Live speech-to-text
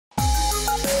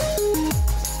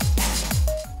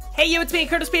Hey you, it's me,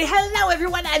 Curtis P. Hello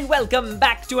everyone, and welcome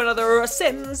back to another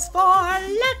Sims 4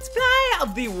 Let's Play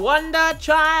of the Wonder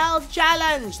Child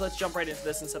Challenge. Let's jump right into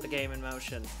this and set the game in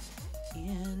motion.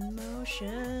 In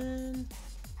motion.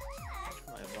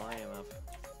 My volume up.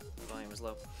 My volume is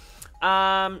low.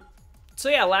 So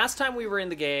yeah, last time we were in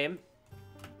the game,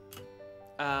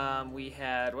 we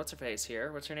had, what's her face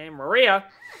here? What's her name? Maria.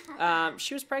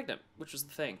 She was pregnant, which was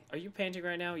the thing. Are you painting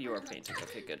right now? You are painting.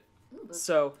 Okay, good.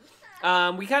 So,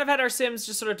 we kind of had our Sims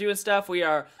just sort of doing stuff. We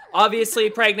are obviously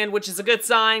pregnant, which is a good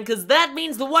sign, because that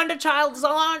means the Wonder Child is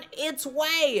on its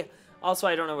way. Also,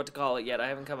 I don't know what to call it yet. I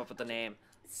haven't come up with a name,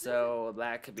 so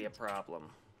that could be a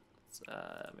problem. Let's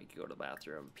make you go to the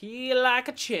bathroom. Pee like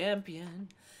a champion.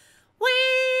 We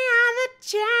are the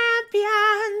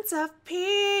champions of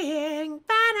peeing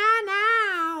better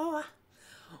now.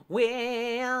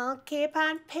 We'll keep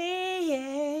on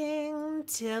peeing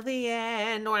till the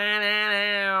end.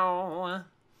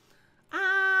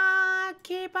 I'll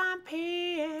keep on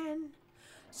peeing,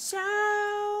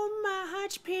 so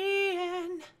much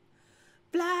peeing.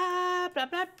 Blah, blah,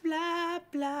 blah, blah,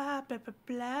 blah, blah, blah,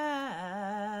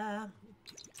 blah.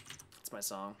 That's my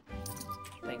song.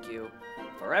 Thank you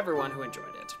for everyone who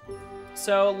enjoyed it.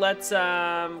 So let's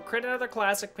create another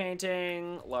classic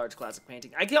painting, large classic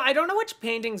painting. I don't know which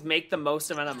paintings make the most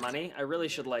amount of money. I really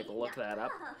should like look that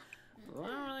up. I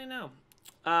don't really know.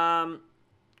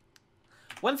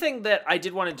 One thing that I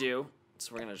did want to do,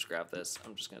 so we're gonna just grab this.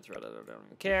 I'm just gonna throw it out. I don't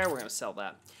even care. We're gonna sell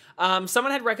that.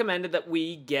 Someone had recommended that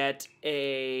we get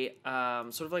a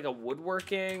sort of like a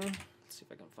woodworking. Let's see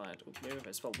if I can find. Oops, maybe if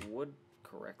I spelled wood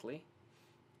correctly.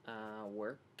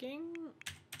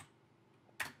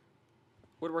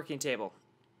 Woodworking table.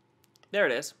 There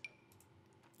it is.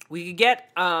 We could get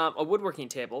a woodworking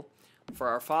table for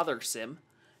our father Sim,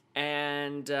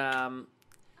 and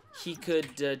he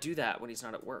could do that when he's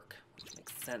not at work, which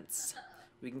makes sense.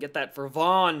 We can get that for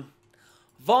Vaughn.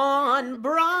 Vaughn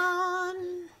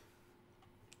Braun.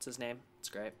 That's his name. It's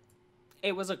great.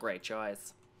 It was a great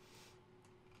choice.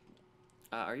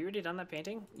 Are you already done that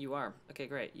painting? You are. Okay,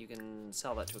 great. You can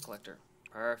sell that to a collector.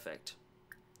 Perfect.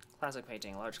 Classic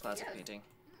painting, large classic painting.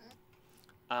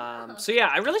 So yeah,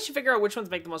 I really should figure out which ones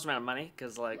make the most amount of money,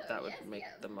 because like that would make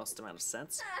the most amount of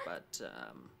sense. But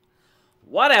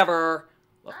whatever.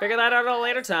 We'll figure that out at a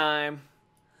later time.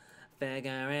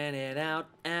 Figuring it out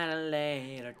at a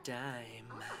later time.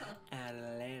 At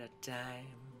a later time.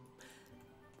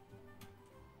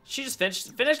 She just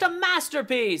finished a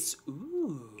masterpiece.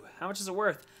 Ooh. How much is it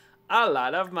worth? A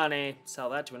lot of money. Sell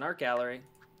that to an art gallery.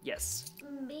 Yes.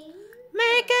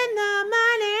 Making the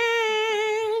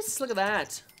money. Look at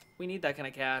that. We need that kind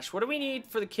of cash. What do we need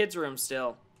for the kids' room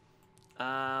still?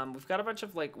 We've got a bunch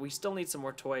of, like, we still need some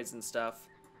more toys and stuff.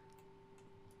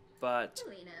 But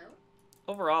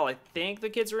overall, I think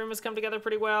the kids' room has come together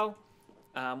pretty well.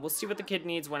 We'll see what the kid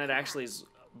needs when it actually is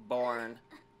born.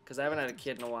 Because I haven't had a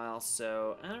kid in a while,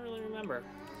 so I don't really remember.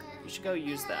 You should go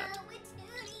use that.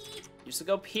 You should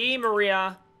go pee,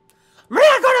 Maria.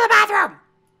 Maria, go to the bathroom!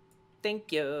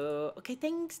 Thank you. Okay,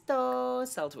 thanks, though.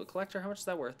 Sell to a collector. How much is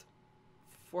that worth?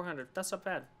 400. That's not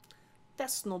bad.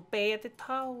 That's not bad at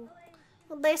all.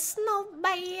 That's not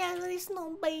bad. That's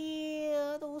not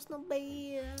bad. That's not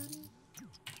bad.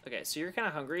 Okay, so you're kind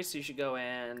of hungry, so you should go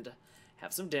and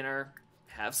have some dinner.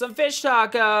 Have some fish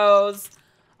tacos.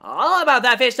 All about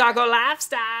that fish taco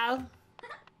lifestyle.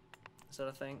 Is that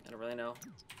a thing? I don't really know.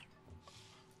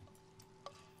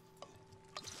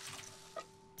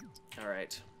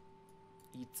 Alright.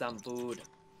 Eat some food.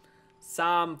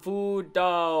 Some food,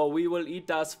 though. We will eat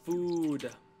us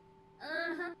food.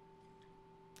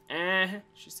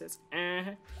 She says,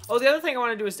 Oh, the other thing I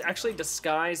want to do is to actually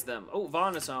disguise them. Oh,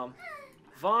 Vaughn is home.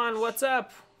 Vaughn, what's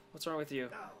up? What's wrong with you?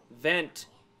 Vent.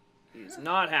 He's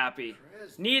not happy.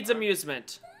 Needs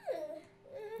amusement.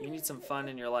 You need some fun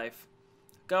in your life.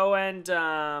 Go and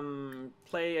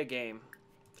play a game.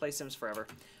 Play Sims Forever.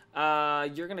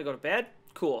 You're gonna go to bed?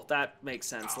 Cool, that makes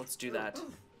sense. Let's do that.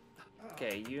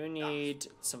 Okay, you need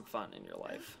some fun in your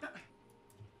life.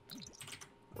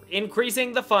 We're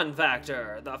increasing the fun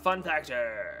factor. The fun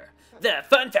factor. The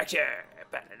fun factor.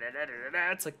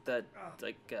 It's like the,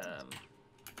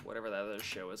 whatever that other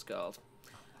show is called.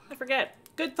 I forget.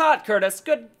 Good thought, Curtis.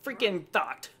 Good freaking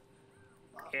thought.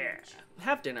 Yeah.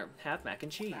 Have dinner. Have mac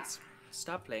and cheese.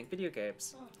 Stop playing video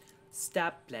games.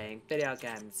 Stop playing video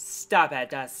games. Stop it.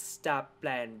 Just stop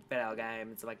playing video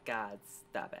games. Oh my god,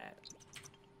 stop it.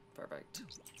 Perfect.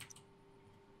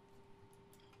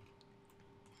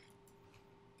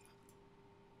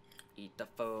 Eat the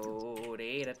food.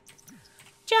 Eat it.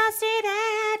 Just eat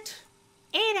it.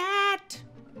 Eat it.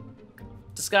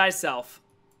 Disguise self.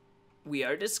 We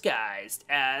are disguised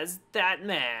as that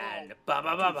man. Ba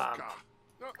ba ba ba.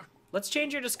 Let's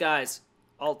change your disguise.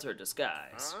 Alter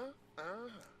disguise.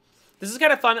 This is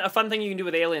kind of fun. A fun thing you can do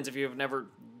with aliens if you've never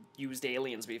used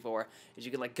aliens before is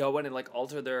you can like go in and like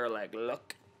alter their like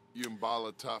look.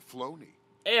 Yimbalataf Floni.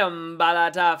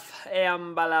 Balataf.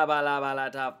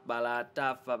 Balataf.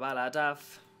 Balataf.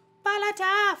 Balataf.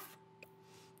 Balataf.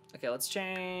 Okay, let's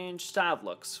change styled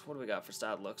looks. What do we got for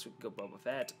styled looks? We can go Boba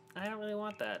Fett. I don't really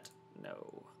want that.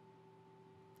 No.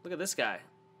 Look at this guy.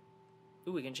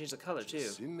 Ooh, we can change the color too.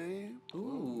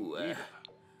 Ooh.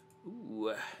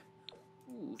 Ooh.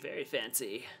 Ooh, very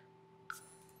fancy.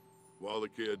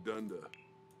 Wallachia Dunda.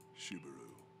 Shibaru.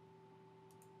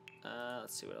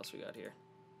 Let's see what else we got here.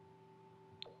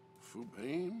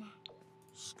 Fubame.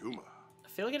 Skooma. I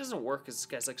feel like it doesn't work because this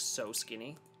guy's like so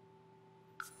skinny.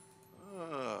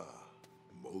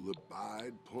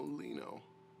 Molabide Polino.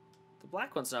 The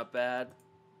black one's not bad.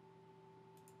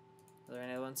 Are there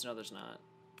any other ones? No, there's not.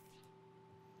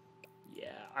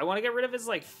 Yeah, I want to get rid of his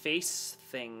like face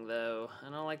thing though. I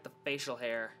don't like the facial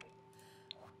hair.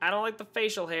 I don't like the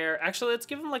facial hair. Actually, let's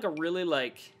give him like a really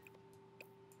like...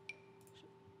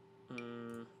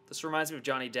 this reminds me of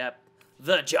Johnny Depp.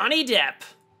 The Johnny Depp!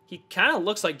 He kind of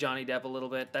looks like Johnny Depp a little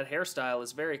bit. That hairstyle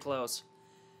is very close.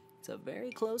 It's a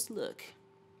very close look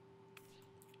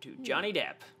to Johnny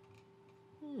Depp.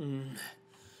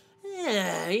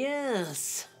 Yeah,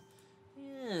 yes.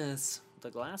 Yes.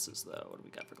 The glasses, though. What do we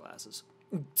got for glasses?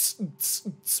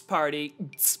 Party.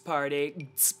 Party.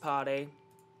 Party.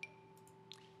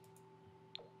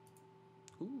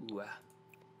 Ooh.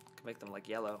 Can make them like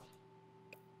yellow.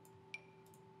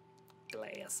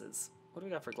 Glasses. What do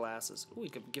we got for glasses? Ooh, we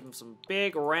could give him some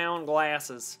big round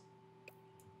glasses.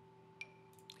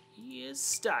 He is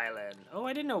styling. Oh,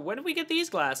 I didn't know. When did we get these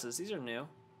glasses? These are new.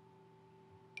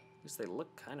 At least they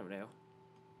look kind of new.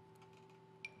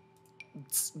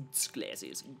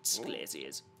 Glasses.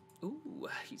 Glasses. Ooh,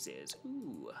 he says.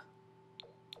 Ooh.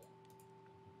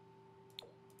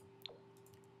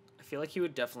 I feel like he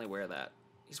would definitely wear that.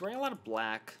 He's wearing a lot of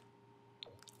black.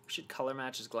 We should color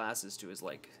match his glasses to his,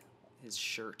 like, his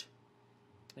shirt.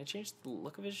 Can I change the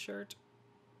look of his shirt?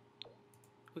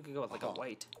 We could go with, like, a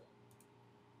white.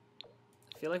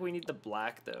 I feel like we need the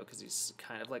black, though, because he's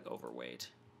kind of, like, overweight.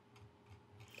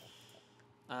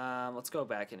 Let's go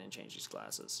back in and change these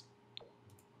glasses.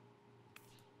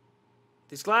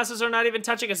 These glasses are not even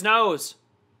touching his nose.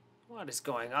 What is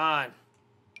going on?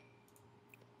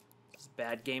 This is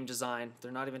bad game design.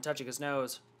 They're not even touching his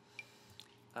nose.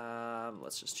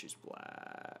 Let's just choose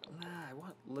black.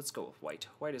 Let's go with white.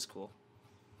 White is cool.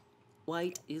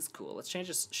 White is cool. Let's change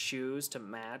his shoes to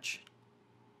match.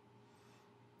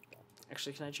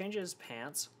 Actually, can I change his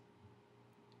pants?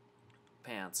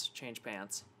 Pants. Change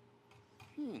pants.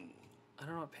 I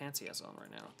don't know what pants he has on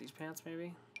right now. These pants,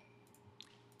 maybe?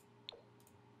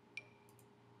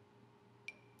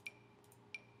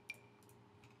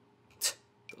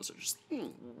 Those are just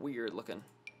weird looking.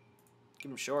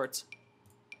 Give him shorts.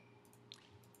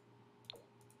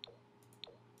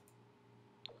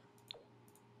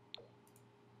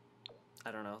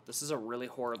 I don't know. This is a really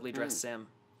horribly dressed Sim.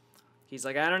 He's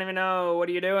like, I don't even know. What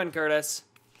are you doing, Curtis?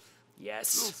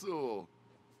 Yes.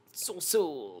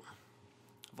 So.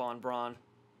 Von Braun.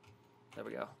 There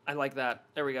we go. I like that.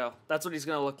 There we go. That's what he's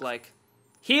going to look like.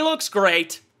 He looks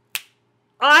great.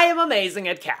 I am amazing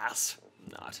at Cass.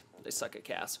 Not. They suck at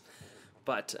Cass.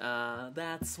 But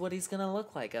that's what he's going to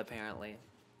look like, apparently.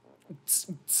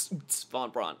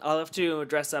 Von Braun. I'll have to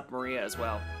dress up Maria as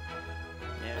well.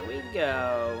 There we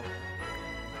go.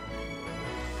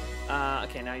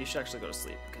 Okay, now you should actually go to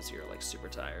sleep because you're, like, super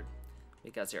tired.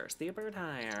 Because you're super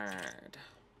tired.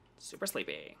 Super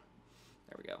sleepy.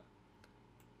 There we go.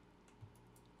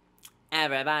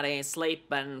 Everybody's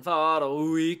sleeping for the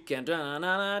weekend. Da,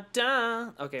 da, da, da.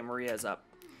 Okay, Maria's up.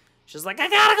 She's like, I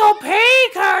gotta go pee,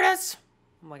 Curtis!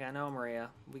 I'm like, I know, Maria.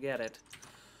 We get it.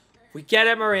 We get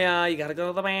it, Maria. You gotta go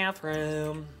to the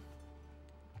bathroom.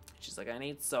 She's like, I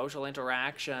need social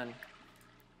interaction.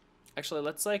 Actually,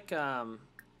 let's, like,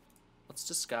 let's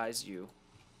disguise you.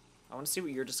 I want to see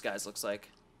what your disguise looks like.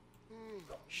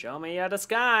 Show me your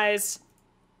disguise.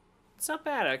 It's not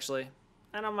bad, actually.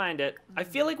 I don't mind it. I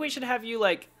feel like we should have you,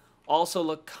 like, also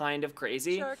look kind of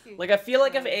crazy. Like, I feel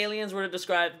like if aliens were to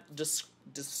describe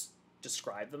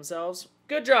themselves.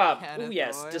 Good job. Ooh,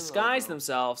 yes. Disguise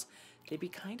themselves. They'd be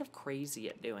kind of crazy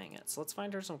at doing it. So let's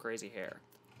find her some crazy hair.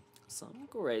 Some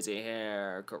crazy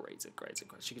hair. Crazy.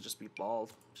 She could just be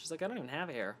bald. She's like, I don't even have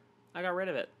hair. I got rid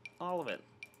of it. All of it.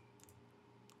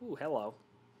 Ooh, hello.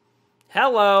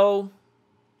 Hello.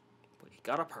 We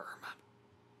got a perm.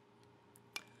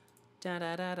 Da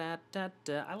da da da da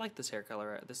da. I like this hair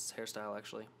color, this hairstyle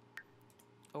actually.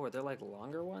 Oh, are there like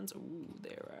longer ones? Ooh,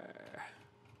 there are.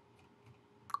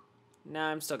 Nah,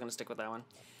 I'm still gonna stick with that one.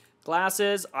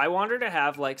 Glasses. I want her to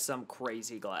have like some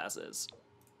crazy glasses.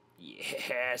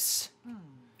 Yes.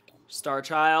 Star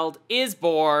Child is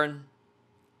born.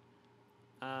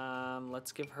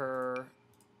 Let's give her.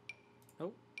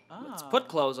 Oh, let's put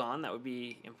clothes on. That would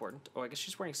be important. Oh, I guess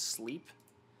she's wearing sleep.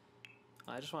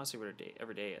 I just want to see what her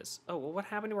every day is. Oh, well, what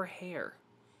happened to her hair?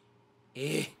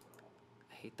 Eh.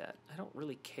 I hate that. I don't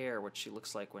really care what she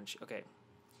looks like when she... Okay.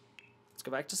 Let's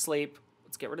go back to sleep.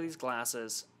 Let's get rid of these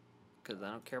glasses. Because I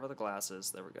don't care about the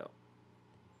glasses. There we go.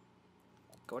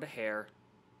 Go to hair.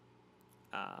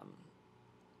 I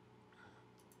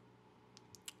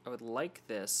would like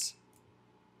this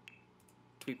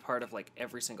to be part of, like,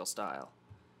 every single style.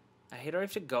 I hate how I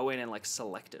have to go in and, like,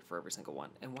 select it for every single one.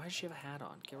 And why does she have a hat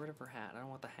on? Get rid of her hat. I don't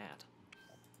want the hat.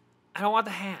 I don't want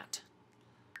the hat.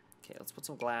 Okay, let's put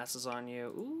some glasses on you.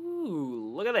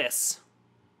 Ooh, look at this.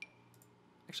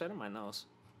 Actually, I don't mind those.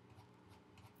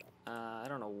 I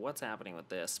don't know what's happening with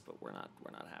this, but we're not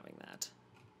having that.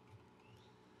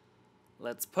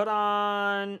 Let's put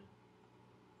on...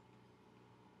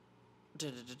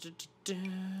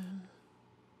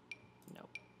 No.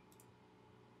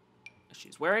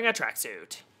 She's wearing a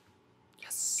tracksuit.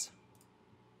 Yes.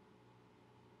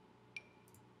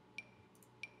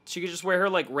 She could just wear her,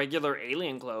 like, regular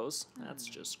alien clothes. That's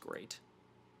just great.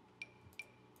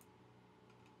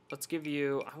 Let's give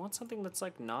you... I want something that's,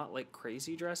 like, not, like,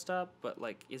 crazy dressed up, but,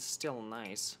 like, is still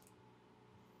nice.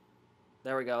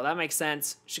 There we go. That makes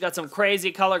sense. She got some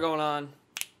crazy color going on.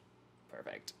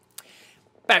 Perfect.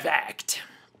 Perfect.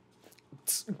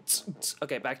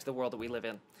 Okay, back to the world that we live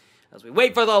in. As we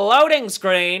wait for the loading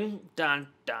screen. Dun,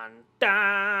 dun,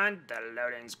 dun. The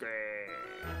loading screen.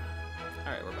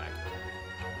 All right, we're back.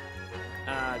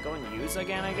 Go and use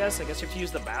again, I guess. I guess you have to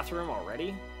use the bathroom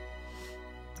already.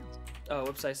 Oh,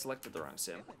 whoops, I selected the wrong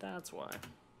sim. That's why.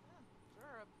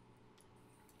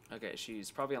 Okay, she's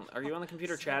probably on... Are you on the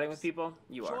computer chatting with people?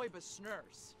 You are.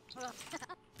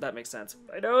 That makes sense.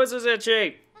 My nose is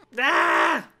itchy.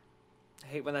 Ah! I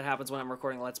hate when that happens when I'm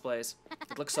recording Let's Plays.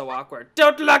 It looks so awkward.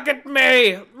 Don't look at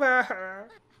me!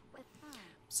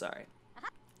 Sorry.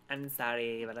 I'm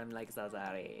sorry, but I'm like so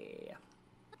sorry.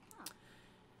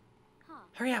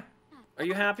 Hurry up. Are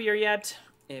you happier yet?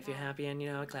 If you're happy and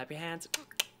you know it, clap your hands.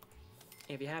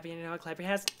 If you're happy and you know it, clap your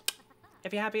hands.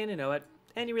 If you're happy and you know it,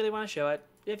 and you really want to show it.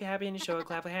 If you're happy and you show it,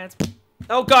 clap your hands.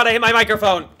 Oh god, I hit my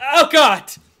microphone! Oh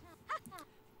god!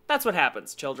 That's what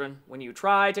happens, children. When you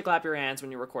try to clap your hands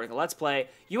when you're recording a Let's Play,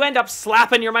 you end up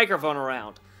slapping your microphone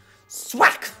around.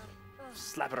 Swack!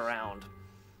 Slap it around.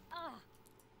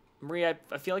 Marie, I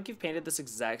feel like you've painted this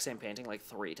exact same painting like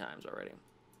 3 times already.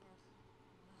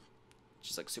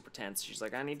 She's like super tense. She's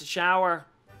like, I need to shower.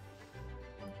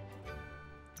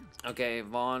 Okay,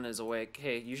 Vaughn is awake.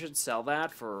 Hey, you should sell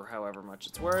that for however much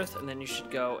it's worth, and then you should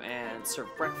go and serve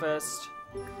breakfast.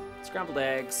 Scrambled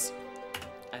eggs.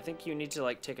 I think you need to,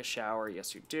 like, take a shower.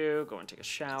 Yes, you do. Go and take a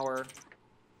shower.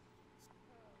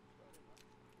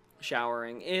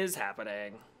 Showering is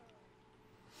happening.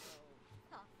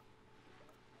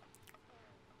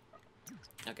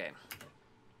 Okay.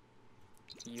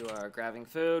 You are grabbing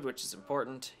food, which is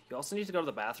important. You also need to go to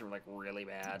the bathroom, like, really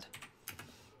bad.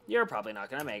 You're probably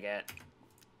not gonna make it.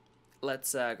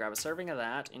 Let's grab a serving of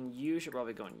that, and you should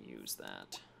probably go and use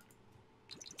that.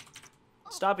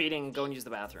 Stop eating and go and use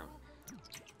the bathroom.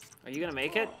 Are you gonna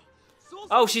make it?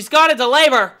 Oh, she's gone into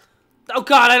labor! Oh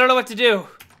god, I don't know what to do!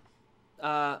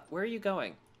 Where are you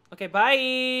going? Okay,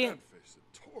 bye!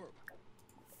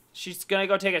 She's gonna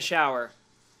go take a shower.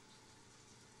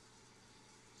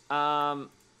 Are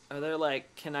there,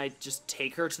 like, can I just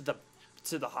take her to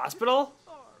the hospital?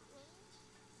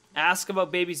 Ask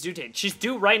about baby's due date. She's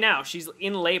due right now. She's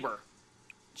in labor.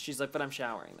 She's like, but I'm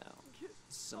showering now.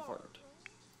 This is important.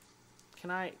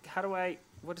 Can I, how do I,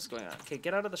 what is going on? Okay,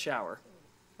 get out of the shower.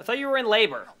 I thought you were in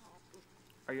labor.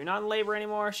 Are you not in labor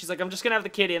anymore? She's like, I'm just gonna have the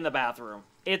kid in the bathroom.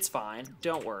 It's fine.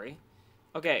 Don't worry.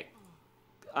 Okay.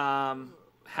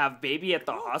 Have baby at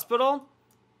the hospital?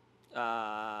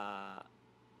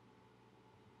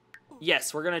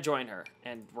 Yes, we're gonna join her.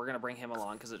 And we're gonna bring him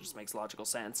along because it just makes logical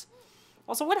sense.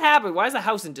 Also, what happened? Why is the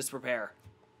house in disrepair?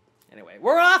 Anyway,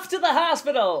 we're off to the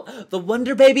hospital! The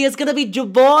Wonder Baby is gonna be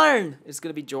born! It's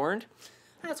gonna be jorned?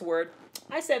 That's a word.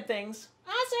 I said things.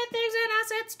 I said things and I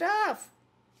said stuff.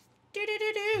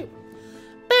 Do-do-do-do.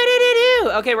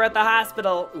 Ba-do-do-do. Okay, we're at the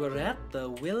hospital. We're at the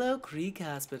Willow Creek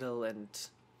Hospital, and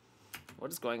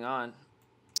what is going on?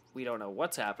 We don't know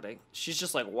what's happening. She's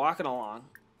just, like, walking along.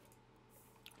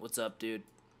 What's up, dude?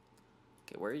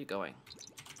 Okay, where are you going?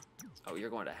 Oh, you're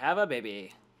going to have a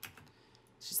baby.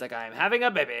 She's like, I'm having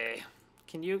a baby.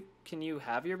 Can you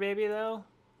have your baby though?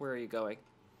 Where are you going?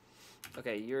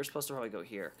 Okay, you're supposed to probably go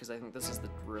here because I think this is the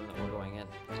room that we're going in.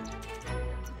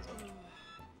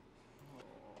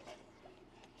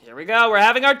 Here we go. We're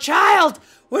having our child.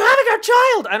 We're having our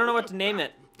child. I don't know what to name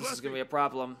it. This is gonna be a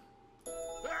problem.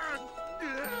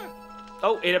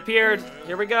 Oh, it appeared.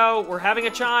 Here we go. We're having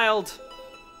a child.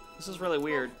 This is really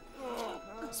weird.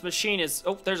 This machine is.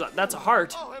 Oh, that's a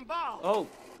heart. Oh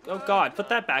God, put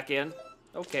that back in.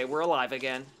 Okay, we're alive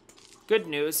again. Good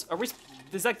news.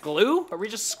 Is that glue? Are we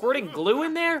just squirting glue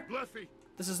in there?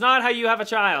 This is not how you have a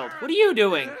child. What are you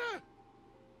doing?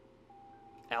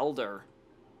 Elder.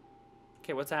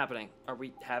 Okay, what's happening? Are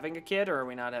we having a kid or are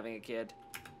we not having a kid?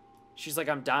 She's like,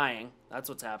 I'm dying. That's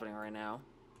what's happening right now.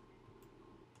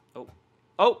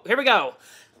 Oh, here we go.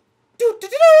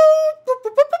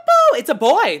 It's a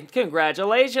boy.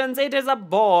 Congratulations, it is a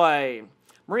boy.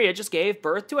 Maria just gave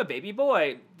birth to a baby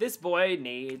boy. This boy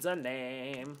needs a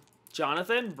name.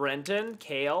 Jonathan, Brenton,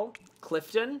 Kale,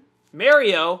 Clifton,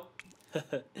 Mario.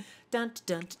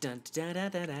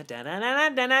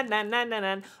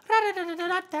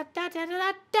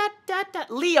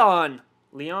 Leon.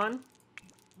 Leon?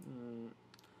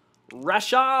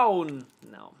 Rashawn.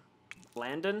 No.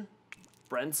 Landon.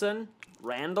 Brenson.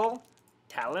 Randall.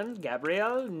 Talon.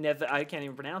 Gabrielle. I can't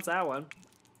even pronounce that one.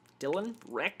 Dylan.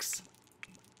 Rex.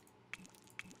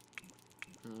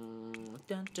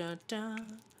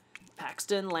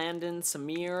 Paxton, Landon,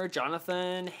 Samir,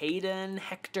 Jonathan, Hayden,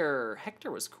 Hector.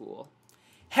 Hector was cool.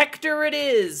 Hector it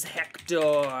is!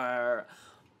 Hector!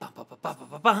 Bum, bum, bum, bum,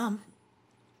 bum, bum.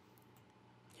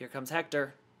 Here comes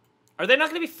Hector. Are they not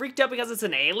going to be freaked out because it's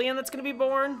an alien that's going to be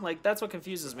born? Like, that's what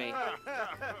confuses me.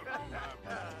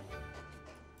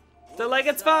 They're like,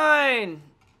 it's fine!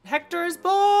 Hector is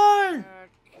born!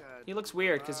 He looks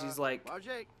weird because he's like...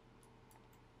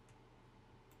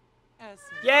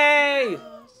 Yay!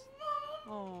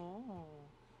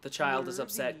 The child is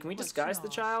upset. Can we disguise the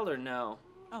child or no?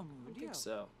 I don't think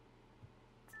so.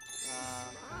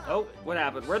 Oh, what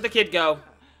happened? Where'd the kid go?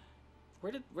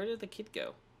 Where did the kid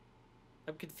go?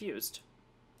 I'm confused.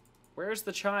 Where's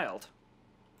the child?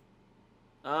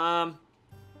 Where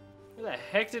the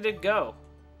heck did it go?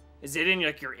 Is it in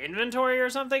like your inventory or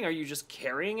something? Are you just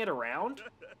carrying it around?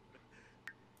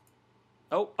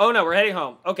 Oh no, we're heading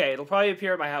home. Okay, it'll probably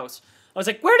appear at my house. I was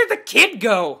like, where did the kid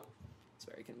go? I was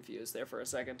very confused there for a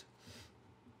second.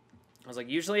 I was like,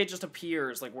 usually it just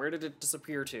appears. Like, where did it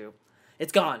disappear to?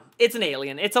 It's gone. It's an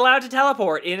alien. It's allowed to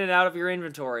teleport in and out of your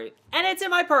inventory. And it's in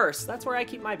my purse. That's where I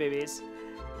keep my babies.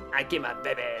 I keep my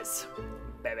babies.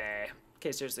 Baby.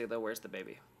 Okay, seriously though, where's the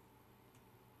baby?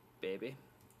 Baby?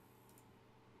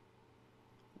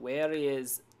 Where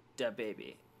is the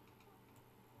baby?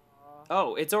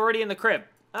 Oh, it's already in the crib.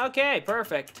 Okay,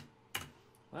 perfect.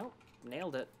 Well,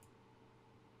 nailed it.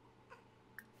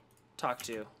 Talk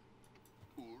to.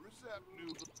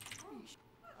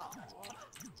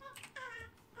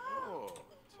 Oh,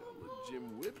 tell Jim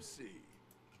Whipsy.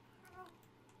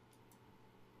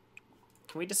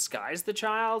 Can we disguise the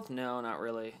child? No, not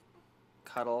really.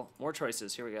 Cuddle. More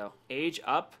choices. Here we go. Age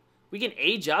up. We can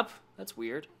age up? That's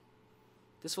weird.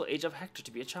 This will age up Hector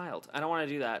to be a child. I don't want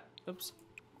to do that. Oops.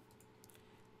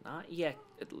 Not yet,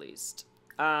 at least.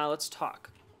 Let's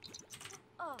talk.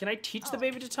 Can I teach the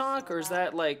baby to talk, or is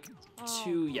that, like,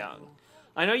 too young?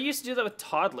 I know you used to do that with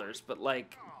toddlers, but,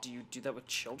 like, do you do that with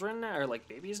children now, or, like,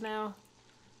 babies now?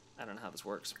 I don't know how this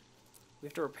works. We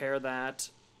have to repair that.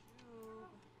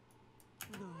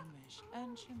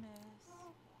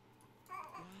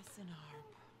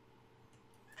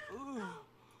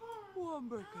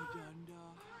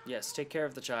 Yes, take care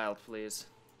of the child, please.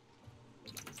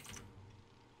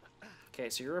 Okay,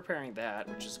 so you're repairing that,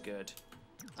 which is good.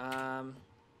 Can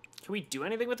we do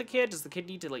anything with the kid? Does the kid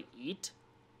need to, like, eat?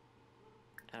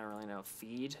 I don't really know.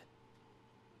 Feed?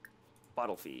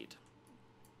 Bottle feed.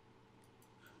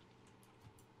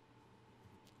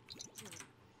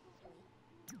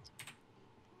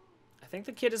 I think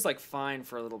the kid is, like, fine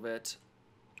for a little bit.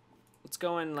 Let's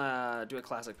go and do a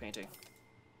classic painting.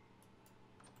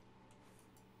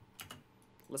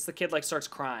 Unless the kid, like, starts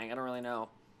crying. I don't really know.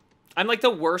 I'm, like, the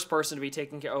worst person to be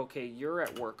taking care of. Okay, you're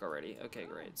at work already. Okay,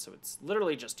 great. So it's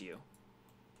literally just you.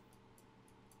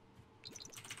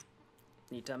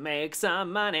 Need to make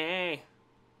some money.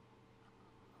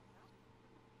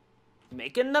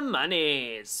 Making the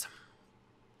monies.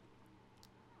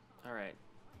 All right.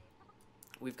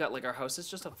 We've got, like, our house is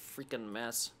just a freaking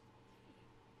mess.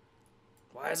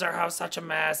 Why is our house such a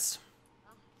mess?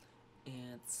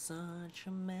 It's such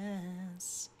a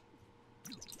mess.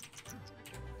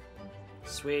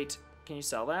 Sweet. Can you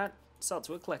sell that? Sell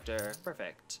to a collector.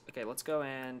 Perfect. Okay, let's go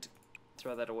and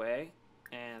throw that away.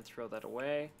 And throw that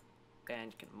away.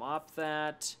 And you can mop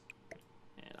that.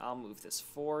 And I'll move this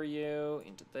for you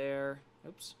into there.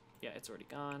 Oops. Yeah, it's already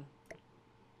gone.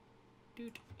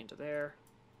 Doot. Into there.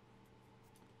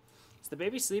 Is the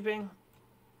baby sleeping?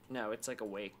 No, it's like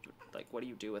awake. Like, what do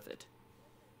you do with it?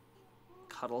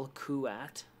 Cuddle, coo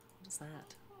at? What is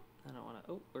that? I don't want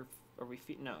to. Oh, are we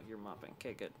feet? No, you're mopping.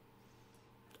 Okay, good.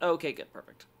 Okay, good.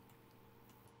 Perfect.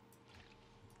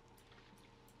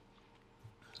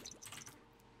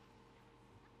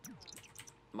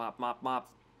 Mop, mop,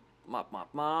 mop. Mop, mop,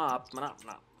 mop. Mop,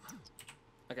 mop.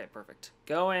 Okay, perfect.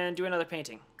 Go and do another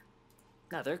painting.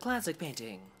 Another classic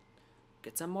painting.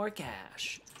 Get some more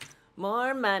cash.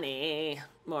 More money.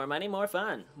 More money, more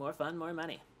fun. More fun, more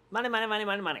money. Money, money, money,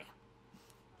 money, money.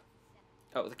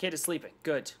 Oh, the kid is sleeping.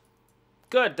 Good.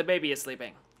 Good, the baby is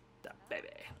sleeping. The baby.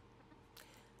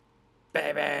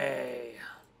 Baby.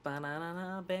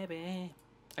 Banana baby.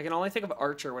 I can only think of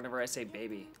Archer whenever I say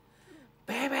baby.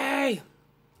 Baby!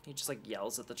 He just like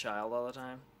yells at the child all the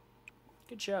time.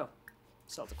 Good show.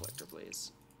 Sell to collector,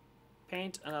 please.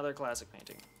 Paint another classic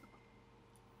painting.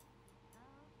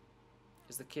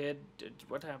 Is the kid...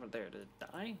 what happened there? Did it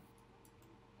die?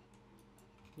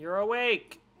 You're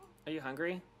awake! Are you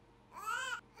hungry?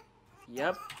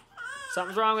 Yep.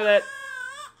 Something's wrong with it.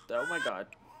 Oh my god.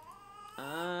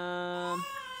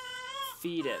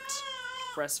 Feed it.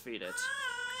 Breastfeed it.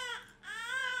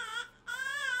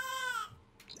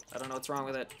 I don't know what's wrong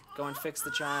with it. Go and fix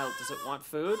the child. Does it want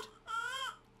food?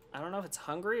 I don't know if it's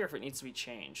hungry or if it needs to be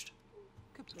changed.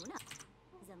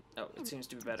 Oh, it seems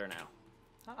to be better now.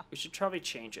 We should probably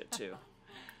change it too.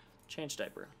 Change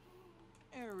diaper.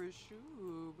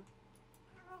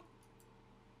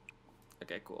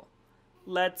 Okay, cool.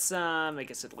 Let's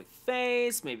make a silly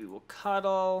face. Maybe we'll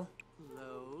cuddle.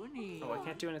 Oh, I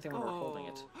can't do anything when we're holding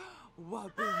it.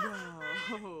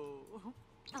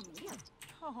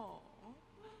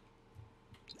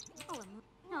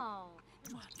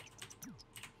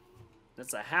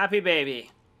 That's a happy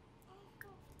baby.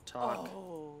 Talk.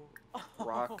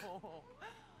 Rock.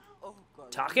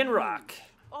 Talk and rock.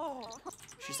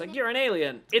 She's like, you're an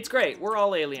alien. It's great. We're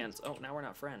all aliens. Oh, now we're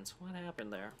not friends. What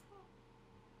happened there?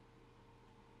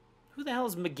 Who the hell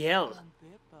is Miguel?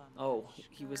 Oh,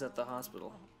 he was at the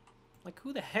hospital. Like,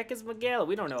 who the heck is Miguel?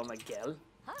 We don't know Miguel.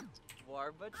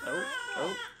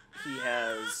 Oh, he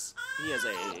has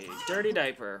a dirty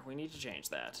diaper. We need to change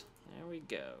that. There we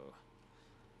go.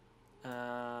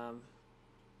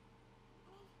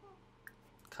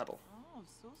 Cuddle.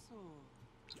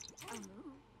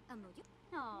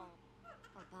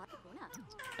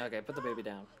 Okay, put the baby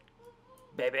down.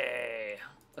 Baby!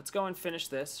 Let's go and finish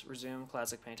this. Resume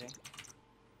classic painting.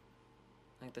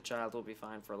 I think the child will be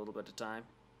fine for a little bit of time.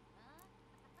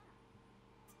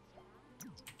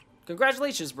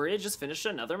 Congratulations, Maria just finished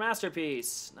another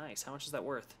masterpiece. Nice. How much is that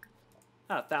worth?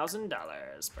 Oh,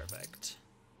 $1,000. Perfect.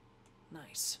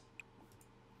 Nice.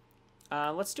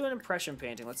 Let's do an impression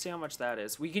painting. Let's see how much that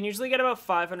is. We can usually get about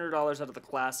 $500 out of the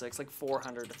classics, like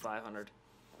 400 to 500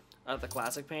 out of the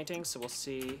classic paintings. So we'll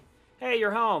see. Hey,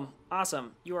 you're home.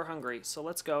 Awesome. You are hungry. So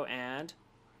let's go and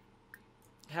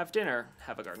have dinner.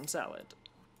 Have a garden salad.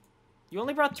 You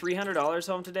only brought $300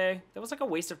 home today? That was like a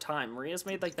waste of time. Maria's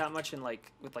made like that much in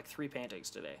with 3 paintings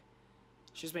today.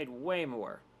 She's made way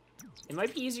more. It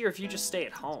might be easier if you just stay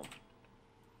at home.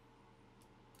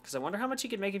 Because I wonder how much he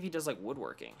could make if he does like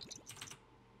woodworking.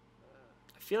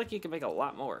 I feel like he could make a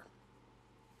lot more.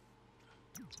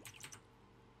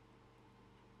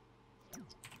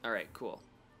 Alright, cool.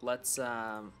 Let's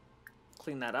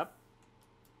clean that up.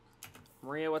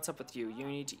 Maria, what's up with you? You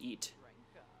need to eat.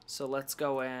 So let's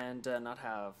go and not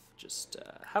have, just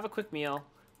have a quick meal.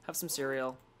 Have some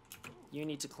cereal. You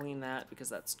need to clean that because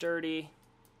that's dirty.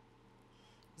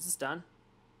 Is this done?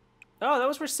 Oh, that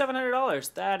was for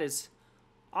 $700. That is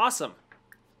awesome.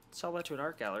 Sell that to an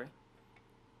art gallery.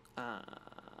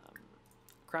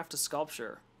 Craft a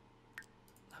sculpture.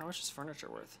 How much is furniture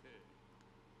worth?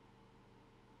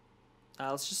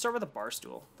 Let's just start with a bar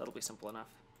stool. That'll be simple enough.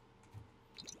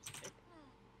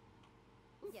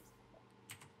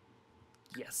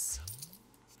 Yes.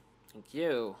 Thank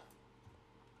you.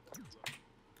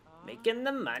 Making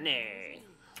the money.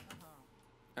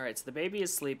 Alright, so the baby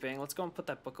is sleeping. Let's go and put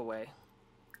that book away.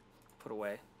 Put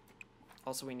away.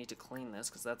 Also, we need to clean this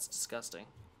because that's disgusting.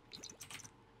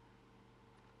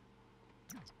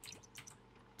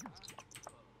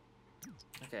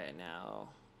 Okay, now...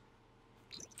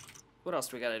 what else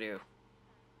do we gotta do?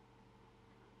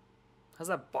 How's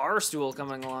that bar stool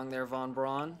coming along there, Von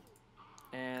Braun?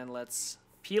 And let's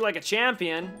pee like a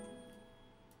champion.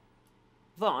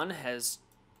 Vaughn has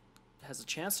a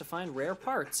chance to find rare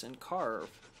parts and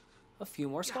carve a few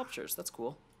more sculptures. That's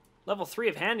cool. Level 3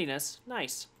 of handiness.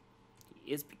 Nice.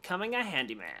 He is becoming a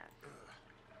handyman.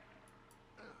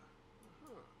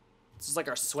 This is like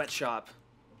our sweatshop.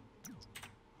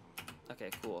 Okay,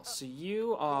 cool. So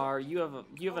you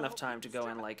have enough time to go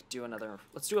and like do another.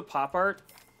 Let's do a pop art.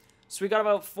 So we got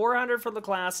about 400 from the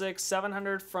classic,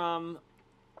 700 from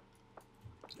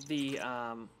the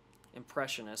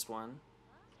impressionist one.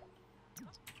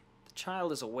 The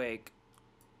child is awake.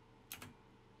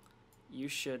 You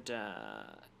should.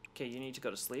 Okay, you need to go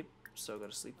to sleep. So go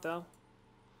to sleep though.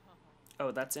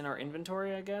 Oh, that's in our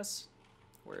inventory, I guess.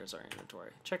 Where is our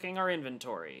inventory? Checking our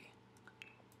inventory.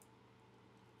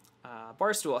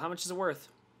 Bar stool, how much is it worth?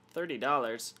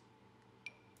 $30.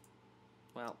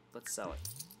 Well, let's sell it.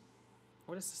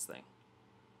 What is this thing?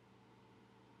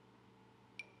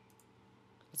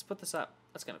 Let's put this up.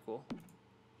 That's kind of cool.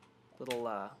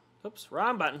 Little, oops,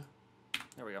 wrong button.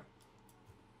 There we go.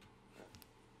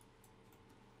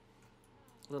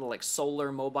 Little, like,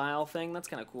 solar mobile thing. That's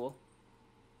kind of cool.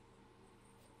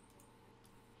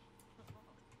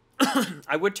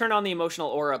 I would turn on the emotional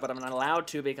aura, but I'm not allowed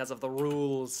to because of the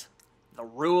rules. The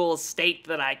rules state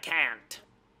that I can't.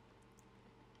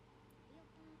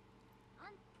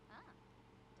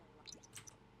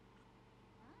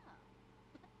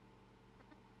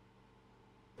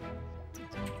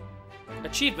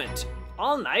 Achievement.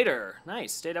 All-nighter.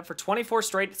 Nice. Stayed up for 24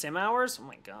 straight sim hours? Oh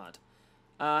my god.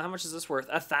 How much is this worth?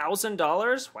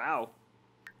 $1,000? Wow.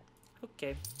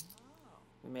 Okay.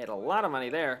 We made a lot of money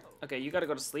there. Okay, you gotta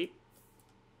go to sleep.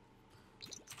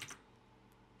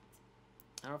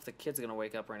 I don't know if the kid's gonna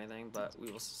wake up or anything, but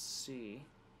we will see.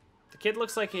 The kid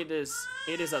looks like it is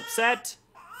upset.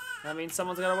 That means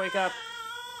someone's gotta wake up.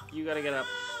 You gotta get up.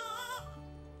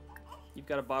 You've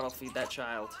gotta bottle feed that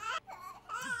child.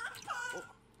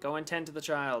 Go and tend to the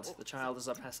child. The child is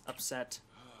upset.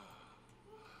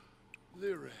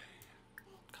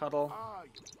 Cuddle.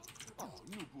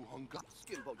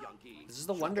 This is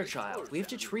the Wonder Child. We have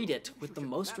to treat it with the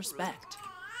most respect.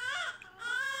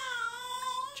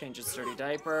 Change its dirty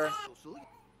diaper.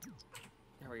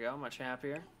 There we go, much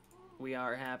happier. We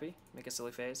are happy. Make a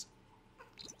silly face.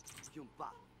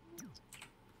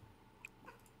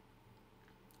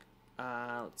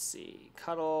 Let's see.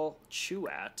 Cuddle. Chew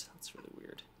at. That's really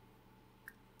weird.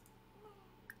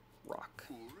 Rock.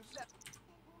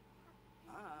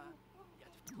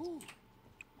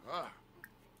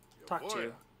 Talk to.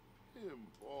 Him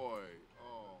boy.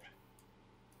 Oh.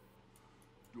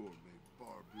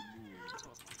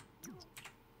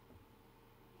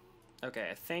 Okay,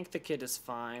 I think the kid is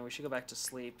fine. We should go back to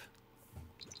sleep.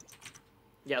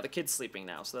 Yeah, the kid's sleeping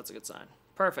now, so that's a good sign.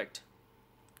 Perfect.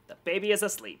 The baby is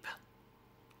asleep.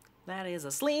 That is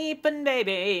a sleeping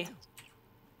baby.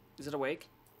 Is it awake?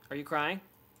 Are you crying?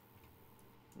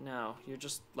 No, you're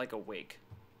just like awake.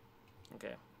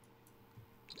 Okay.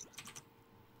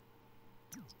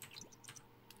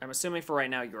 I'm assuming for right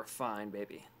now you're fine,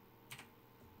 baby.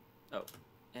 Oh,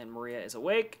 and Maria is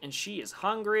awake, and she is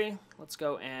hungry. Let's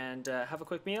go and have a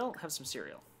quick meal, have some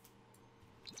cereal.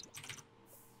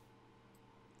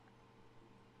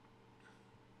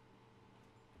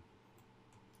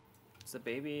 Is the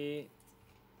baby...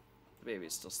 The baby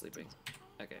is still sleeping.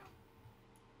 Okay.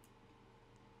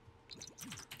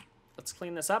 Let's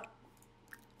clean this up.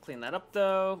 Clean that up,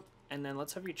 though. And then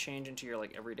let's have you change into your,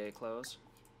 like, everyday clothes.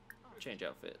 Change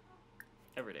outfit.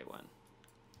 Everyday one.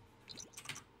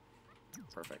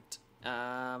 Perfect.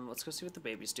 Let's go see what the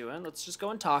baby's doing. Let's just go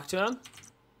and talk to him.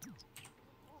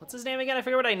 What's his name again? I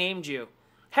forget what I named you.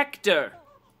 Hector.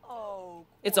 Oh.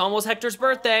 It's almost Hector's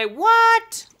birthday.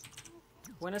 What?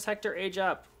 When does Hector age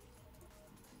up?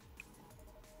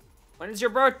 When is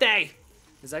your birthday?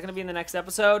 Is that going to be in the next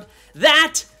episode?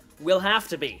 That will have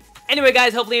to be. Anyway,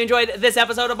 guys, hopefully you enjoyed this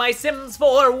episode of my Sims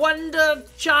 4 Wonder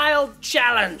Child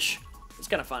Challenge. It's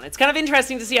kind of fun. It's kind of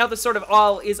interesting to see how this sort of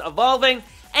all is evolving.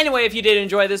 Anyway, if you did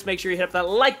enjoy this, make sure you hit up that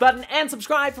like button and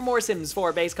subscribe for more Sims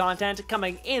 4 based content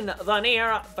coming in the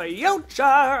near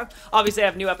future. Obviously, I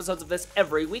have new episodes of this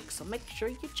every week, so make sure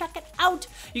you check it out.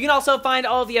 You can also find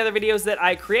all the other videos that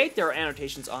I create. There are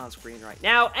annotations on screen right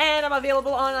now, and I'm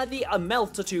available on the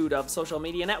multitude of social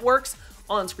media networks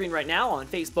on screen right now on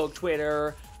Facebook,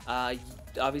 Twitter.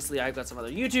 Obviously, I've got some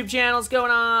other YouTube channels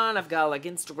going on. I've got like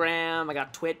Instagram. I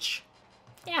got Twitch.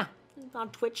 Yeah. On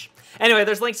Twitch. Anyway,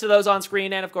 there's links to those on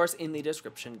screen and, of course, in the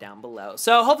description down below.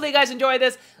 So, hopefully you guys enjoyed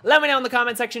this. Let me know in the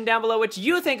comment section down below what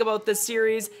you think about this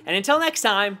series. And until next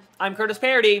time, I'm Curtis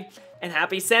Parody, and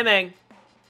happy simming!